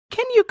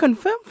you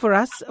confirm for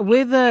us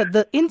whether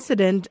the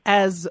incident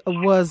as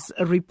was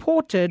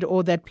reported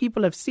or that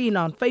people have seen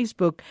on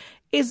Facebook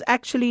is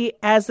actually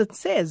as it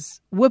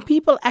says? Were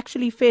people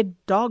actually fed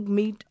dog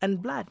meat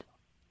and blood?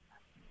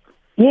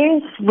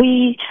 Yes,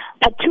 we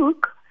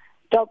partook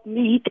dog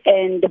meat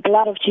and the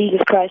blood of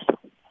Jesus Christ,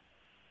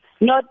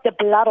 not the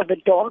blood of a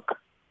dog.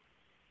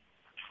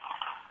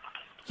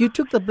 You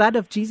took the blood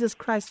of Jesus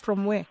Christ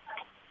from where?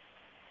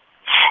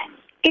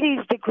 It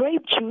is the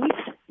grape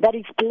juice that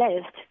is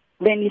blessed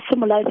when it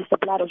symbolizes the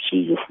blood of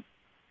Jesus.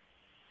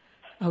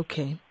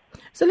 Okay.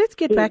 So let's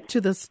get back to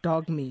this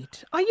dog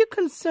meat. Are you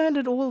concerned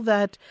at all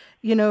that,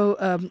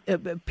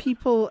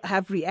 people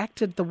have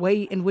reacted the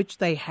way in which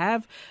they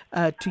have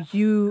to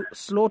you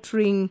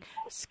slaughtering,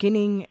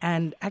 skinning,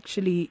 and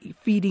actually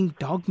feeding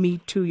dog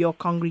meat to your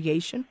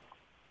congregation?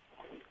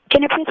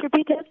 Can you please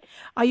repeat it?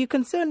 Are you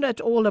concerned at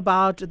all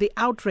about the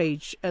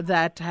outrage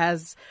that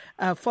has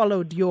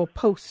followed your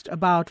post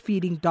about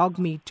feeding dog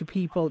meat to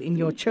people in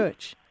your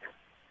church?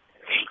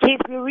 Yes,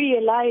 we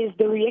realize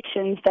the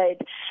reactions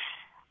that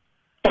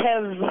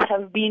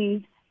have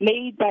been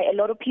made by a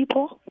lot of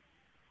people.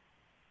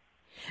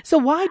 So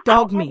why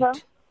dog meat?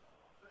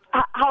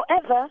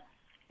 However,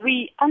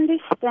 we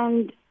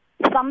understand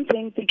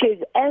something because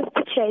as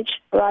the church,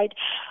 right,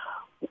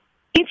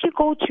 if you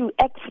go to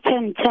Acts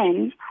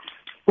 10:10,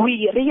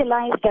 we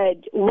realize that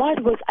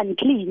what was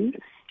unclean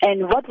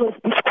and what was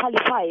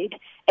disqualified,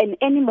 and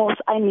animals,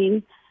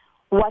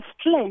 was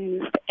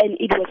cleansed and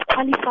it was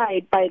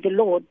qualified by the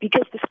Lord,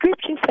 because the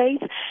scripture says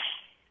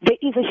there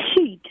is a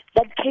sheet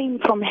that came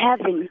from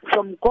heaven,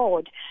 from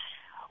God,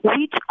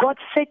 which God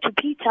said to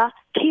Peter,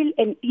 kill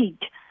and eat.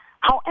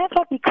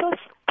 However, because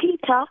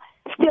Peter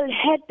still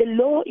had the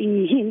law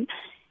in him,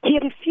 he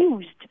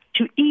refused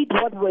to eat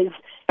what was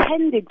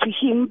handed to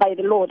him by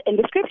the Lord. And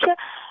the scripture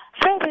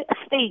further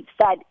states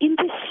that in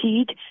the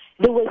sheet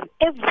there was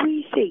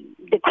everything,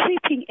 the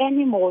creeping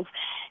animals,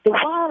 the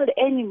wild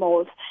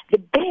animals, the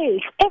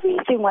bears,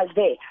 everything was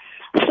there.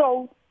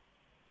 So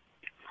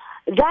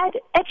that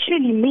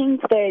actually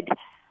means that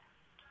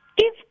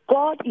if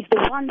God is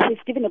the one who has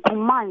given a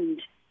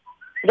command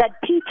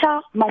that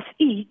Peter must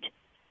eat,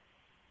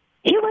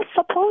 he was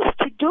supposed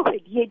to do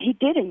it, yet he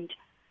didn't.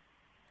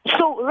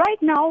 So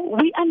right now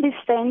we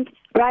understand,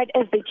 right,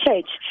 as the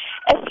church,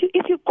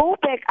 if you go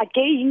back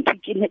again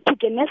to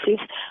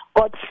Genesis,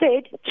 God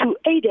said to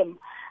Adam,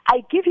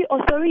 I give you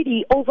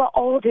authority over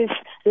all this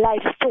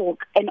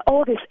livestock and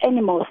all these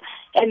animals,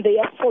 and they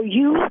are for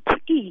you to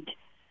eat.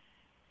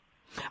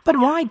 But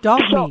why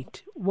dog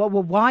meat?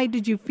 Why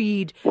did you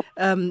feed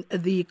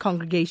the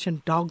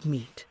congregation dog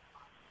meat?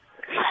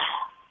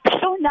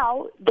 So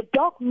now the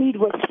dog meat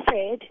was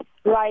fed,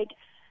 right,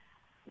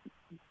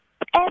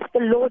 as the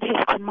Lord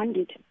has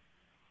commanded.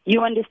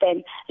 You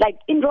understand? Like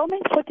in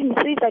Romans 14 it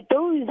says that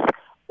those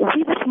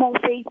with a small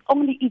faith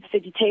only eat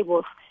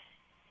vegetables.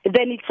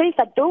 Then it says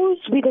that those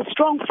with a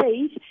strong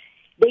faith,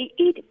 they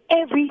eat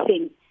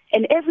everything,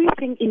 and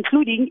everything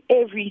including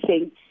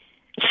everything.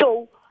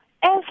 So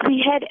as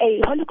we had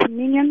a Holy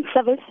Communion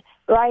service,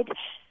 right,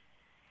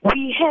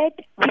 we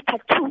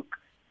partook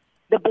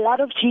the blood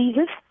of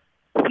Jesus,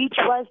 which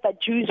was the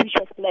juice which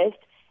was blessed,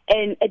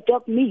 and a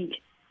dog meat.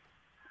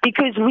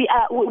 Because we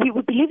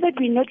believe that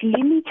we're not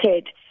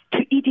limited to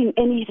eating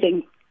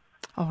anything.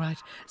 All right.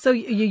 So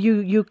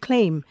you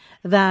claim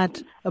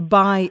that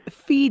by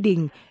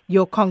feeding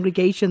your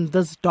congregation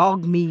this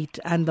dog meat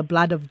and the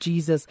blood of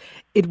Jesus,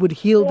 it would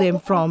heal them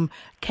from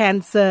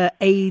cancer,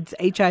 AIDS,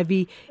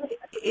 HIV.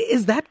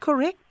 Is that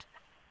correct?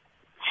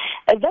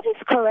 That is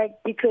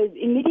correct, because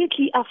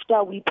immediately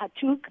after we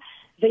partook,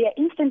 there are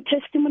instant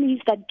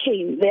testimonies that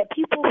came. There are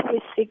people who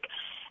were sick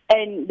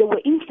and they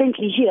were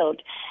instantly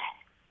healed.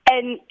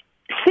 And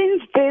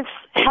since this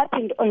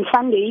happened on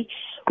Sunday,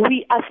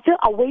 we are still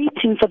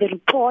awaiting for the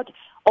report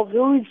of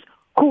those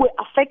who were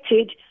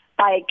affected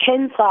by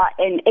cancer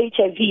and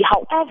HIV.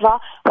 However,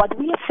 what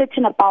we are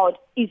certain about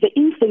is the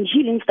instant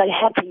healings that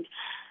happened,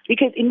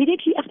 because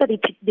immediately after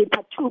they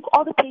partook,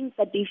 all the pains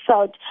that they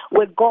felt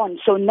were gone.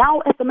 So now,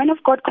 as the man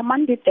of God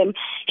commanded them,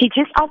 he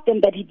just asked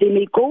them that they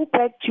may go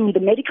back to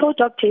the medical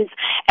doctors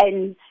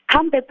and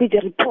come back with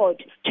a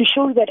report to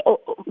show that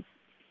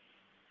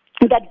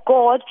that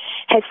God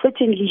has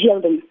certainly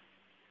healed them.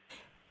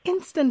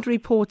 Instant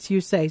reports, you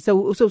say.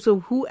 So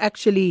who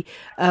actually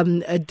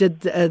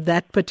did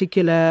that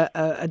particular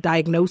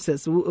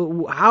diagnosis?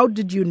 How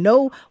did you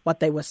know what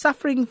they were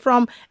suffering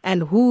from,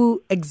 and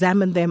who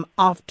examined them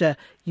after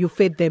you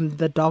fed them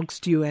the dog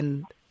stew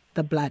and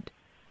the blood?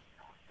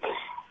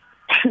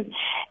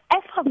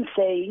 As I'm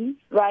saying,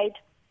 right,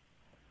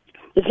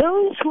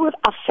 those who were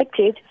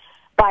affected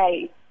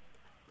by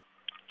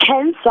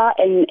cancer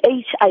and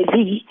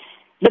HIV,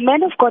 the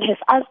man of God has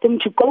asked them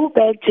to go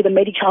back to the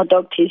medical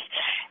doctors.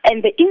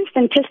 And the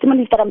instant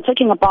testimonies that I'm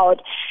talking about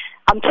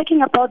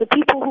the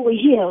people who were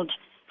healed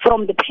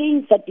from the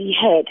pains that they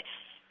had.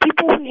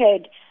 People who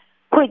had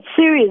quite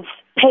serious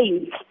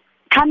pains,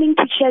 coming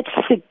to church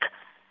sick.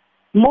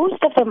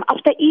 Most of them,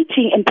 after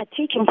eating and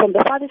partaking from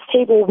the Father's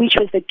table, which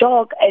was the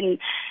dog and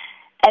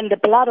and the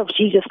blood of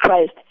Jesus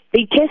Christ.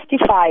 They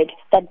testified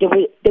that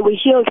they were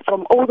healed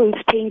from all those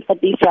pains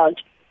that they felt.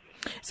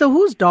 So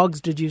whose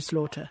dogs did you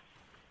slaughter?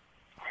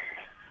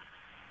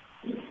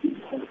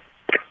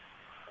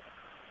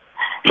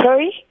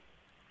 Sorry?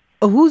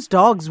 Whose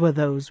dogs were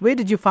those? Where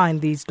did you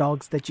find these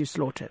dogs that you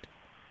slaughtered?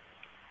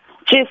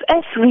 Just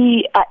as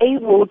we are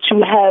able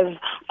to have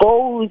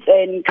goats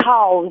and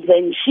cows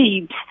and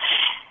sheep,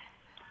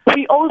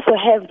 we also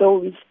have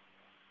those.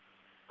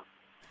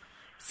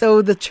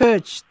 So the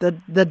church,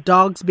 the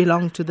dogs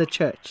belong to the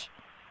church?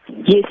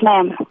 Yes,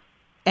 ma'am.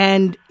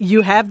 And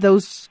you have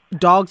those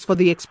dogs for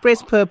the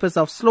express purpose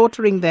of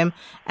slaughtering them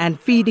and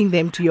feeding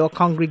them to your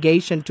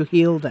congregation to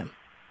heal them?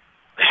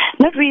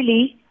 Not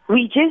really.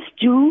 We just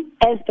do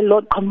as the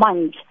Lord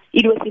commands.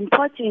 It was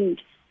important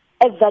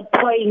at that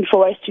point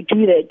for us to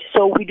do that.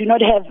 So we do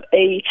not have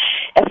a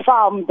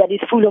farm that is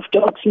full of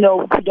dogs.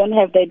 No, we don't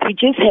have that. We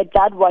just had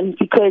that one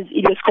because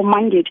it was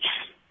commanded.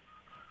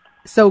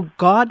 So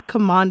God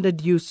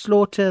commanded you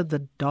slaughter the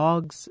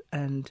dogs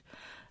and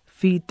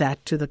feed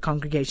that to the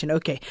congregation.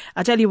 Okay,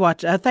 I'll tell you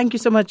what, thank you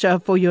so much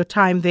for your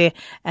time there.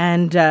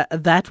 And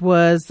that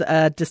was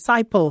a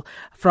disciple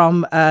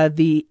from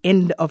the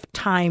End of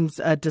Times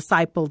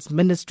Disciples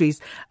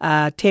Ministries,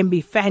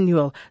 Thembi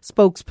Fanuel,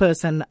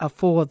 spokesperson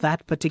for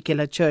that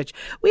particular church.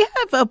 We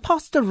have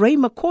Pastor Ray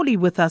Macaulay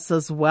with us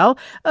as well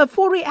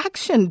for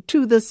reaction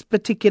to this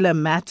particular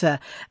matter.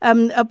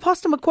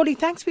 Pastor Macaulay,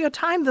 thanks for your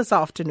time this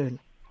afternoon.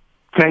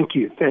 Thank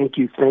you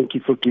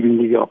for giving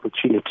me the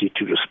opportunity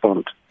to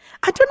respond.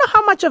 I don't know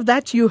how much of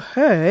that you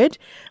heard,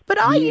 but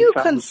are you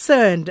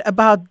concerned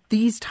about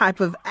these type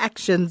of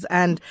actions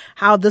and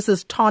how this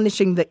is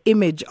tarnishing the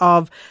image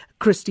of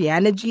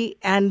Christianity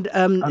and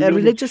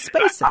religious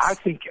spaces? I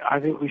think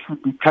we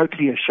should be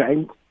totally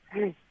ashamed.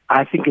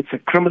 I think it's a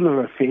criminal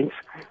offense.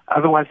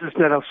 Otherwise, it's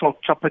not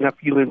assault chopping up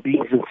human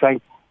beings and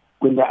saying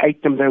when they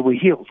ate them, they were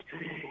healed.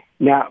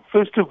 Now,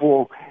 first of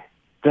all,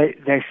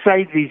 they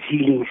say these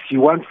healings,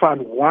 you won't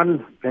find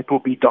one that will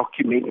be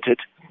documented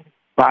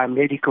by a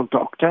medical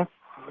doctor.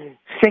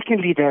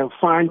 Secondly, they'll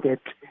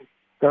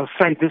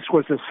say this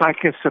was a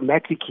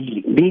psychosomatic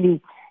healing, meaning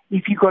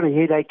if you've got a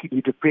headache and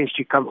you're depressed,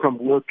 you come from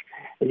work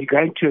and you're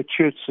going to a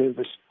church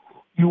service,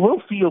 you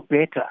will feel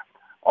better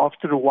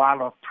after a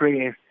while of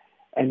prayer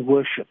and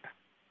worship.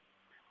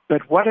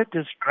 But what a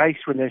disgrace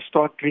when they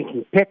start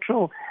drinking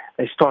petrol,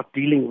 they start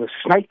dealing with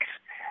snakes,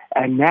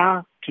 and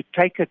now to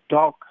take a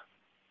dog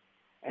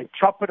and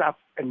chop it up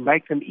and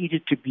make them eat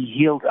it to be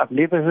healed. I've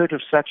never heard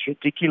of such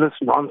ridiculous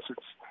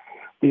nonsense.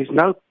 There's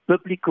no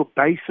biblical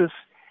basis.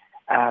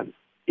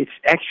 It's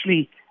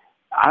actually,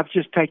 I've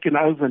just taken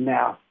over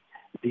now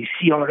the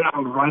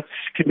CRL Rights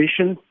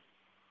Commission,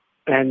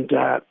 and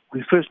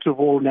we first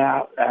of all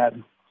now,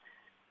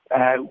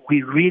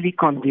 we really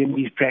condemn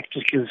these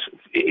practices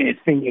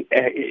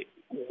 100%.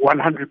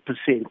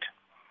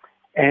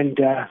 And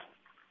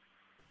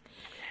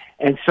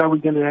so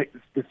the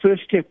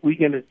first step we're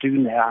going to do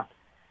now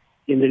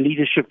in the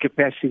leadership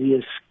capacity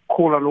is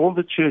call on all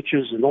the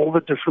churches and all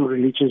the different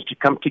religions to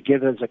come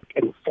together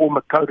and form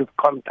a code of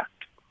conduct.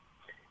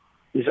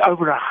 There's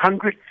over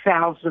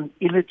 100,000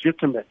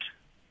 illegitimate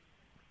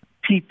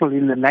people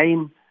in the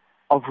name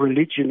of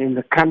religion in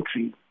the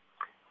country.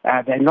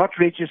 They're not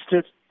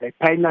registered. They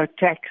pay no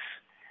tax.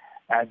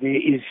 There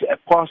is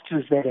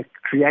pastors that are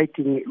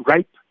creating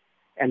rape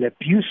and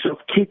abuse of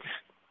kids,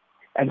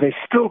 and they're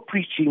still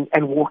preaching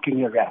and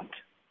walking around.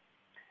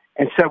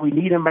 And so we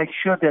need to make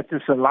sure that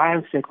this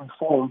alliance that we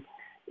form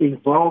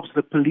involves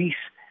the police,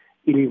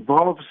 it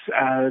involves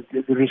the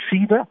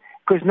receiver,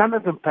 because none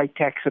of them pay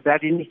tax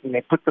about anything.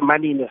 They put the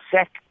money in a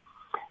sack,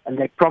 and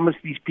they promise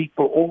these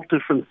people all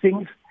different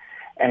things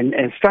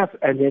and stuff,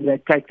 and then they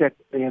take that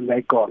and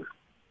they're gone.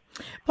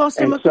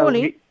 Pastor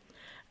Macaulay,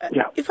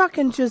 if I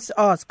can just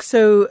ask,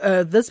 so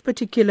this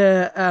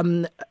particular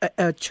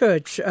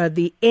church,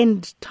 the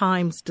End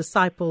Times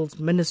Disciples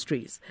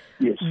Ministries,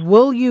 yes,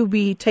 will you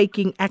be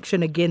taking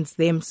action against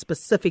them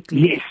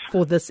specifically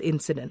for this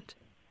incident?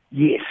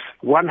 Yes,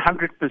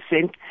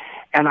 100%.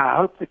 And I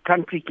hope the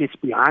country gets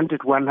behind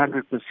it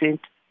 100%.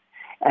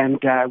 And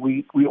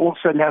we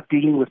also now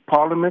dealing with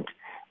Parliament.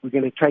 We're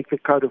going to take the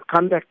Code of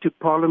Conduct to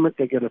Parliament.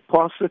 They're going to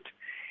pass it.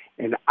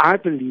 And I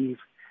believe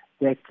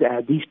that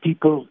these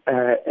people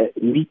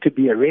need to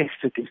be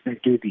arrested if they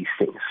do these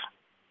things.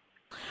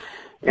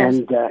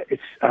 And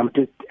I'm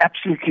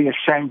absolutely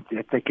ashamed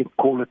that they can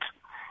call it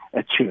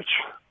a church.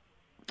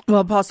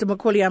 Well, Pastor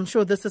Macaulay, I'm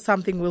sure this is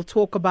something we'll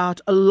talk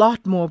about a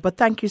lot more, but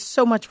thank you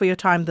so much for your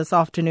time this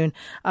afternoon.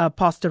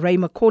 Pastor Ray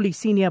Macaulay,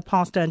 Senior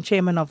Pastor and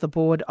Chairman of the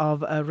Board of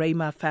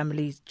Rhema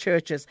Family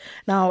Churches.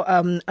 Now,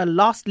 a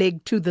last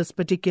leg to this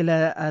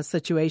particular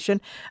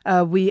situation.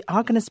 We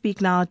are going to speak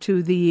now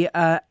to the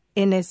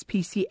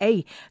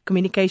NSPCA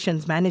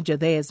Communications Manager.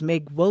 There's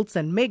Meg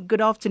Wilson. Meg,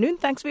 good afternoon.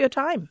 Thanks for your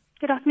time.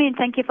 Good afternoon.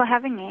 Thank you for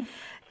having me.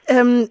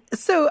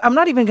 So I'm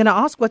not even going to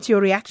ask what's your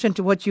reaction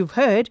to what you've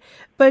heard,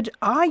 but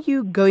are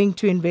you going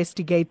to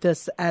investigate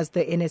this as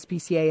the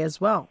NSPCA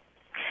as well?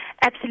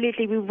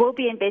 Absolutely. We will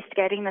be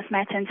investigating this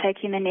matter and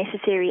taking the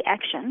necessary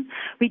action.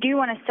 We do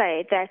want to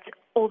say that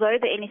although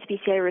the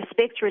NSPCA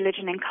respects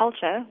religion and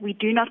culture, we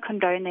do not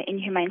condone the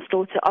inhumane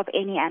slaughter of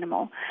any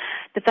animal.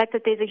 The fact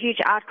that there's a huge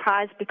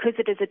outcry is because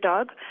it is a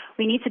dog.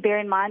 We need to bear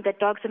in mind that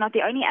dogs are not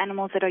the only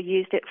animals that are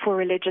used for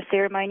religious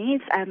ceremonies.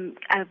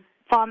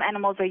 Farm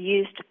animals are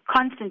used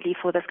constantly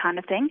for this kind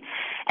of thing,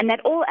 and that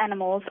all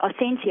animals are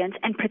sentient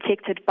and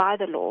protected by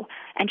the law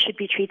and should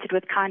be treated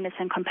with kindness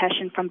and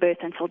compassion from birth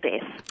until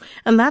death.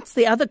 And that's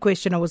the other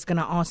question I was going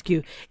to ask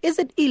you. Is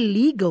it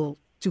illegal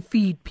to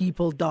feed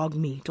people dog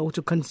meat or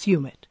to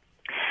consume it?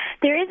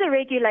 There is a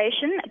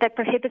regulation that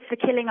prohibits the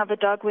killing of a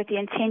dog with the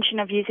intention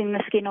of using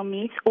the skin or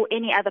meat or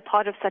any other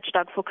part of such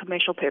dog for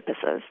commercial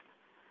purposes.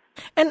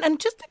 And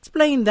just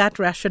explain that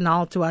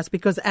rationale to us,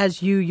 because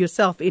as you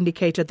yourself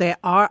indicated, there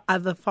are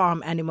other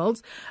farm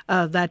animals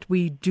that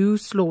we do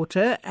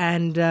slaughter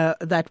and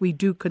that we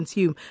do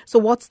consume. So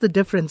what's the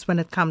difference when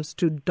it comes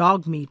to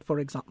dog meat, for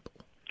example?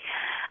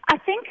 I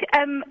think,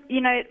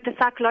 the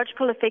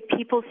psychological effect,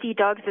 people see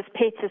dogs as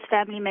pets, as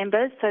family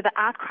members, so the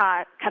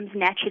outcry comes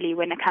naturally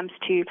when it comes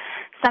to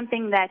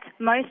something that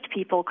most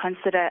people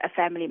consider a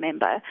family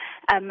member,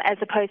 as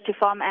opposed to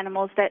farm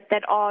animals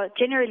that are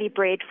generally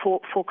bred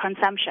for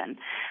consumption.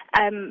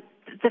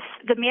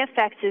 The mere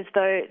fact is,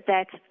 though,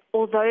 that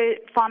although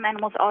farm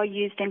animals are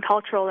used in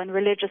cultural and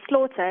religious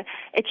slaughter,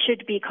 it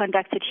should be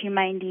conducted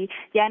humanely.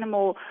 The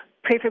animal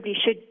preferably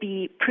should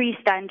be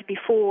pre-stunned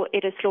before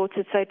it is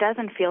slaughtered so it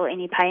doesn't feel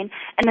any pain.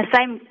 And the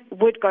same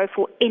would go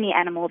for any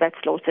animal that's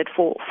slaughtered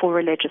for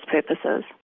religious purposes.